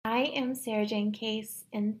am Sarah Jane Case,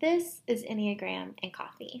 and this is Enneagram and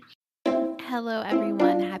Coffee. Hello,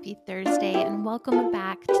 everyone. Happy Thursday, and welcome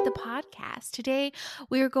back to the podcast. Today,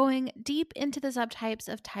 we are going deep into the subtypes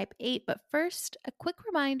of type 8, but first, a quick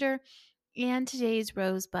reminder and today's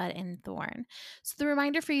rosebud and thorn. So the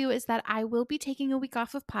reminder for you is that I will be taking a week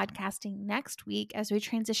off of podcasting next week as we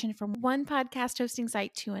transition from one podcast hosting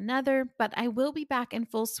site to another, but I will be back in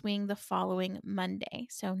full swing the following Monday,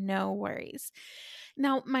 so no worries.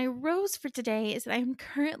 Now, my rose for today is that I'm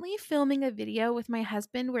currently filming a video with my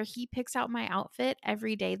husband where he picks out my outfit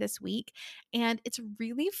every day this week, and it's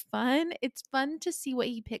really fun. It's fun to see what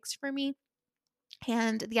he picks for me.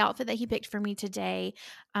 And the outfit that he picked for me today,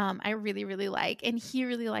 I really, really like, and he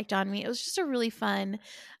really liked on me. It was just a really fun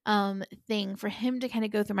thing for him to kind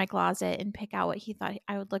of go through my closet and pick out what he thought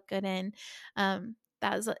I would look good in.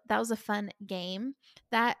 That was a fun game.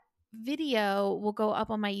 That video will go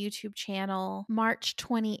up on my YouTube channel March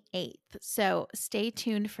 28th. So stay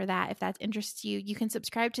tuned for that. If that interests you, you can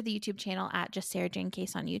subscribe to the YouTube channel at just Sarah Jane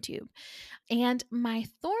Case on YouTube. And my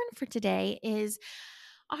thorn for today is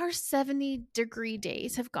our 70-degree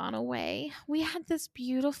days have gone away. We had this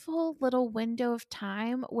beautiful little window of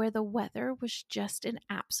time where the weather was just an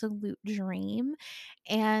absolute dream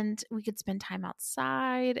and we could spend time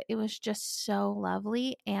outside. It was just so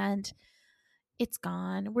lovely, and it's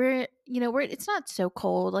gone. It's not so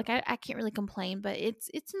cold. Like I can't really complain, but it's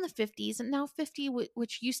in the 50s, and now 50,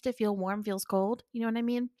 which used to feel warm, feels cold. You know what I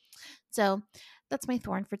mean? So that's my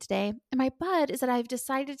thorn for today. And my bud is that I've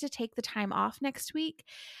decided to take the time off next week.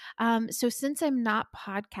 So since I'm not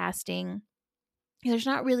podcasting, there's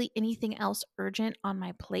not really anything else urgent on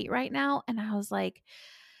my plate right now. And I was like,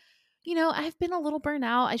 I've been a little burnt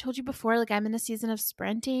out. I told you before, like I'm in a season of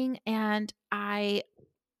sprinting, and I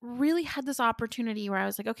really had this opportunity where I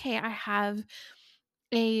was like, okay, I have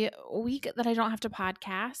a week that I don't have to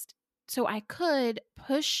podcast. So I could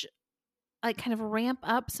push, like kind of ramp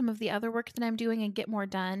up some of the other work that I'm doing and get more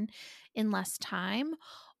done in less time.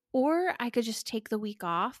 Or I could just take the week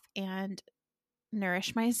off and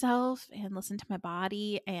nourish myself and listen to my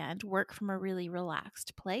body and work from a really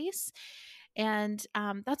relaxed place. And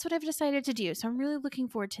that's what I've decided to do. So I'm really looking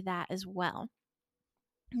forward to that as well.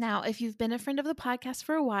 Now, if you've been a friend of the podcast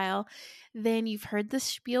for a while, then you've heard this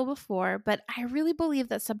spiel before, but I really believe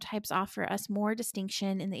that subtypes offer us more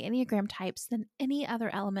distinction in the Enneagram types than any other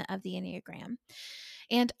element of the Enneagram.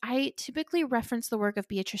 And I typically reference the work of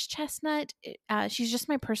Beatrice Chestnut. She's just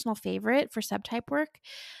my personal favorite for subtype work.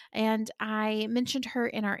 And I mentioned her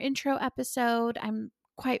in our intro episode. I'm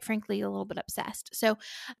quite frankly a little bit obsessed. So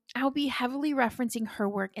I'll be heavily referencing her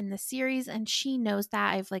work in this series, and she knows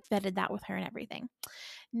that. I've like vetted that with her and everything.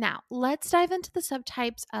 Now, let's dive into the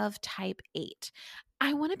subtypes of type 8.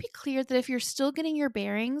 I want to be clear that if you're still getting your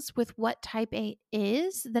bearings with what type 8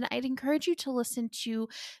 is, then I'd encourage you to listen to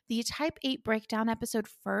the type 8 breakdown episode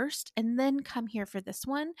first and then come here for this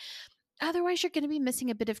one. Otherwise, you're going to be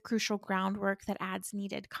missing a bit of crucial groundwork that adds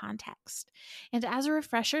needed context. And as a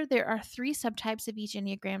refresher, there are 3 subtypes of each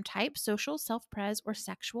Enneagram type: social, self-pres, or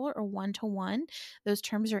sexual, or one-to-one. Those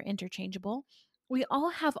terms are interchangeable. We all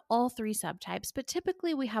have all 3 subtypes, but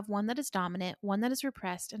typically we have one that is dominant, one that is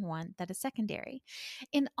repressed, and one that is secondary.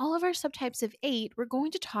 In all of our subtypes of 8, we're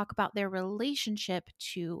going to talk about their relationship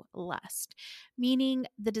to lust, meaning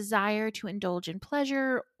the desire to indulge in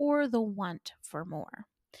pleasure or the want for more.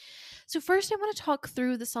 So first, I want to talk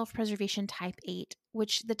through the self-preservation type 8,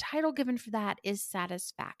 which the title given for that is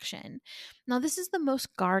satisfaction. Now, this is the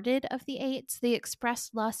most guarded of the 8s. They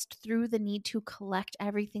express lust through the need to collect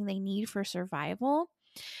everything they need for survival.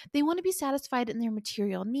 They want to be satisfied in their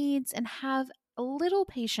material needs and have a little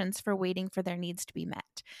patience for waiting for their needs to be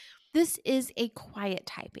met. This is a quiet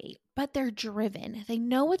type 8, but they're driven. They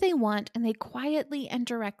know what they want, and they quietly and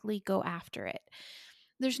directly go after it.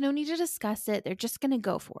 There's no need to discuss it. They're just going to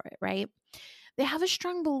go for it, right? They have a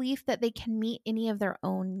strong belief that they can meet any of their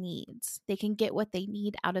own needs. They can get what they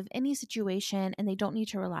need out of any situation, and they don't need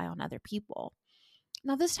to rely on other people.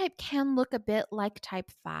 Now, this type can look a bit like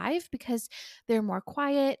type 5 because they're more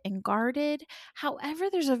quiet and guarded. However,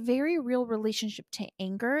 there's a very real relationship to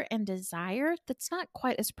anger and desire that's not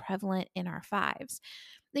quite as prevalent in our 5s.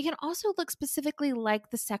 They can also look specifically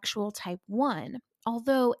like the sexual type 1,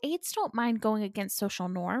 although 8s don't mind going against social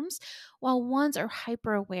norms, while 1s are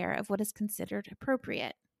hyper aware of what is considered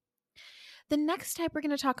appropriate. The next type we're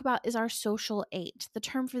going to talk about is our social 8. The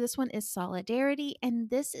term for this one is solidarity, and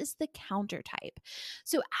this is the counter type.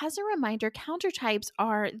 So as a reminder, counter types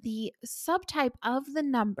are the subtype of the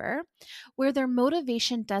number where their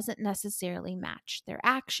motivation doesn't necessarily match their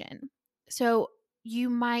action. So you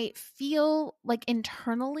might feel like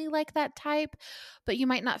internally like that type, but you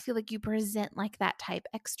might not feel like you present like that type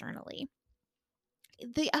externally.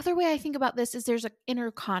 The other way I think about this is there's an inner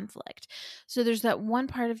conflict. So there's that one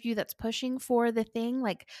part of you that's pushing for the thing,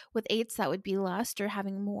 like with 8s, that would be lust or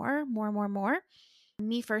having more,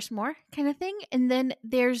 me first, more kind of thing. And then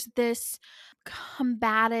there's this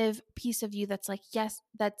combative piece of you that's like, yes,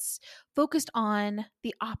 that's focused on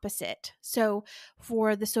the opposite. So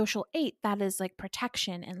for the social 8, that is like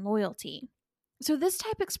protection and loyalty. So this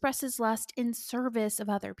type expresses lust in service of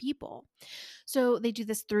other people. So they do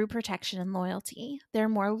this through protection and loyalty. They're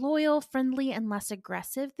more loyal, friendly, and less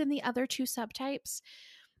aggressive than the other 2 subtypes.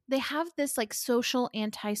 They have this like social,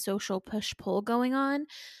 antisocial push-pull going on.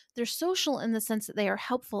 They're social in the sense that they are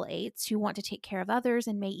helpful 8s who want to take care of others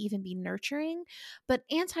and may even be nurturing, but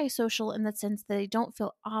antisocial in the sense that they don't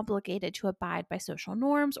feel obligated to abide by social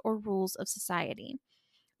norms or rules of society.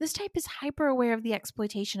 This type is hyper aware of the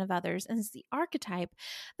exploitation of others and is the archetype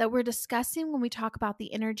that we're discussing when we talk about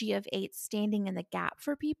the energy of 8s standing in the gap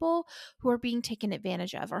for people who are being taken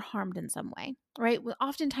advantage of or harmed in some way, right?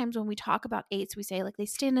 Oftentimes when we talk about 8s, we say like they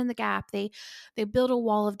stand in the gap, they build a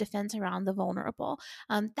wall of defense around the vulnerable.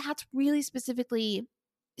 That's really specifically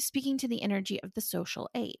speaking to the energy of the social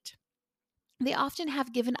 8. They often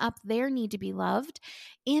have given up their need to be loved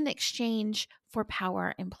in exchange for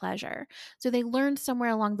power and pleasure. So they learned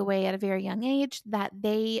somewhere along the way at a very young age that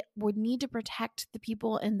they would need to protect the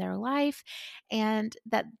people in their life and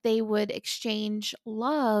that they would exchange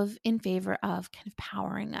love in favor of kind of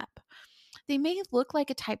powering up. They may look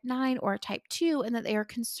like a type 9 or a type 2 in that they are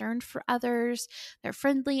concerned for others, they're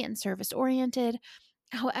friendly and service-oriented.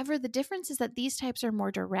 However, the difference is that these types are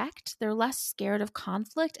more direct, they're less scared of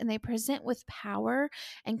conflict, and they present with power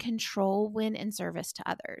and control when in service to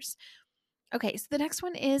others. Okay, so the next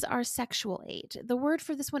one is our sexual 8. The word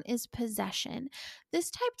for this one is possession.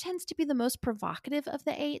 This type tends to be the most provocative of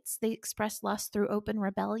the 8s. They express lust through open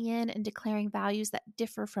rebellion and declaring values that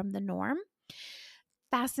differ from the norm.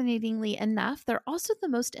 Fascinatingly enough, they're also the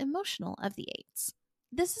most emotional of the 8s.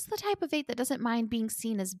 This is the type of 8 that doesn't mind being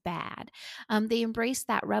seen as bad. They embrace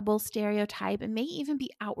that rebel stereotype and may even be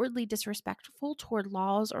outwardly disrespectful toward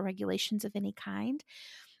laws or regulations of any kind.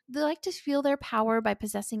 They like to feel their power by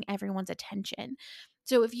possessing everyone's attention.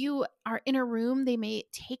 So if you are in a room, they may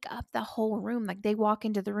take up the whole room. Like they walk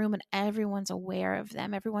into the room and everyone's aware of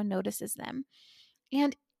them. Everyone notices them.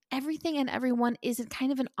 And everything and everyone is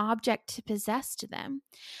kind of an object to possess to them.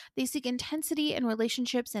 They seek intensity in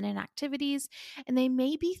relationships and in activities, and they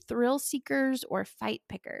may be thrill seekers or fight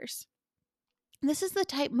pickers. This is the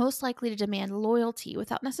type most likely to demand loyalty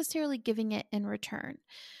without necessarily giving it in return.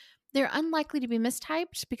 They're unlikely to be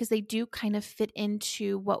mistyped because they do kind of fit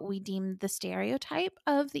into what we deem the stereotype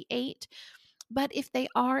of the 8. But if they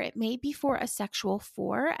are, it may be for a sexual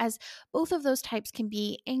 4, as both of those types can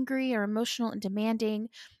be angry or emotional and demanding.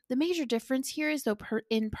 The major difference here is though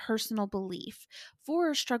in personal belief.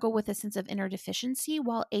 4s struggle with a sense of inner deficiency,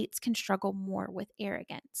 while 8s can struggle more with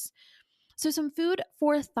arrogance. So some food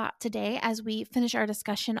for thought today as we finish our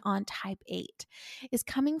discussion on type 8 is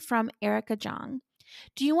coming from Erica Jong.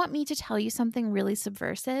 Do you want me to tell you something really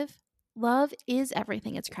subversive? Love is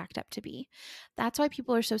everything it's cracked up to be. That's why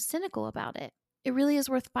people are so cynical about it. It really is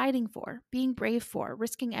worth fighting for, being brave for,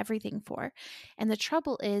 risking everything for. And the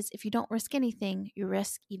trouble is, if you don't risk anything, you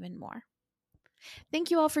risk even more. Thank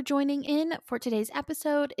you all for joining in for today's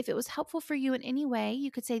episode. If it was helpful for you in any way, you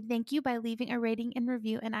could say thank you by leaving a rating and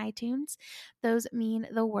review in iTunes. Those mean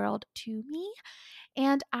the world to me.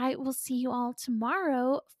 And I will see you all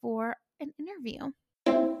tomorrow for an interview.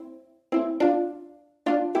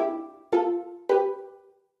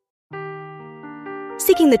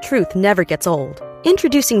 Seeking the truth never gets old.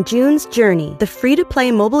 Introducing June's Journey, the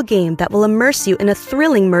free-to-play mobile game that will immerse you in a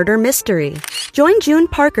thrilling murder mystery. Join June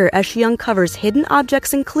Parker as she uncovers hidden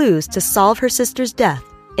objects and clues to solve her sister's death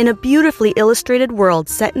in a beautifully illustrated world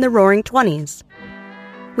set in the Roaring 20s.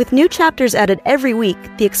 With new chapters added every week,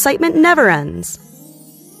 the excitement never ends.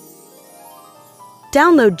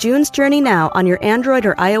 Download June's Journey now on your Android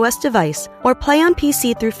or iOS device, or play on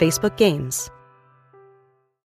PC through Facebook Games.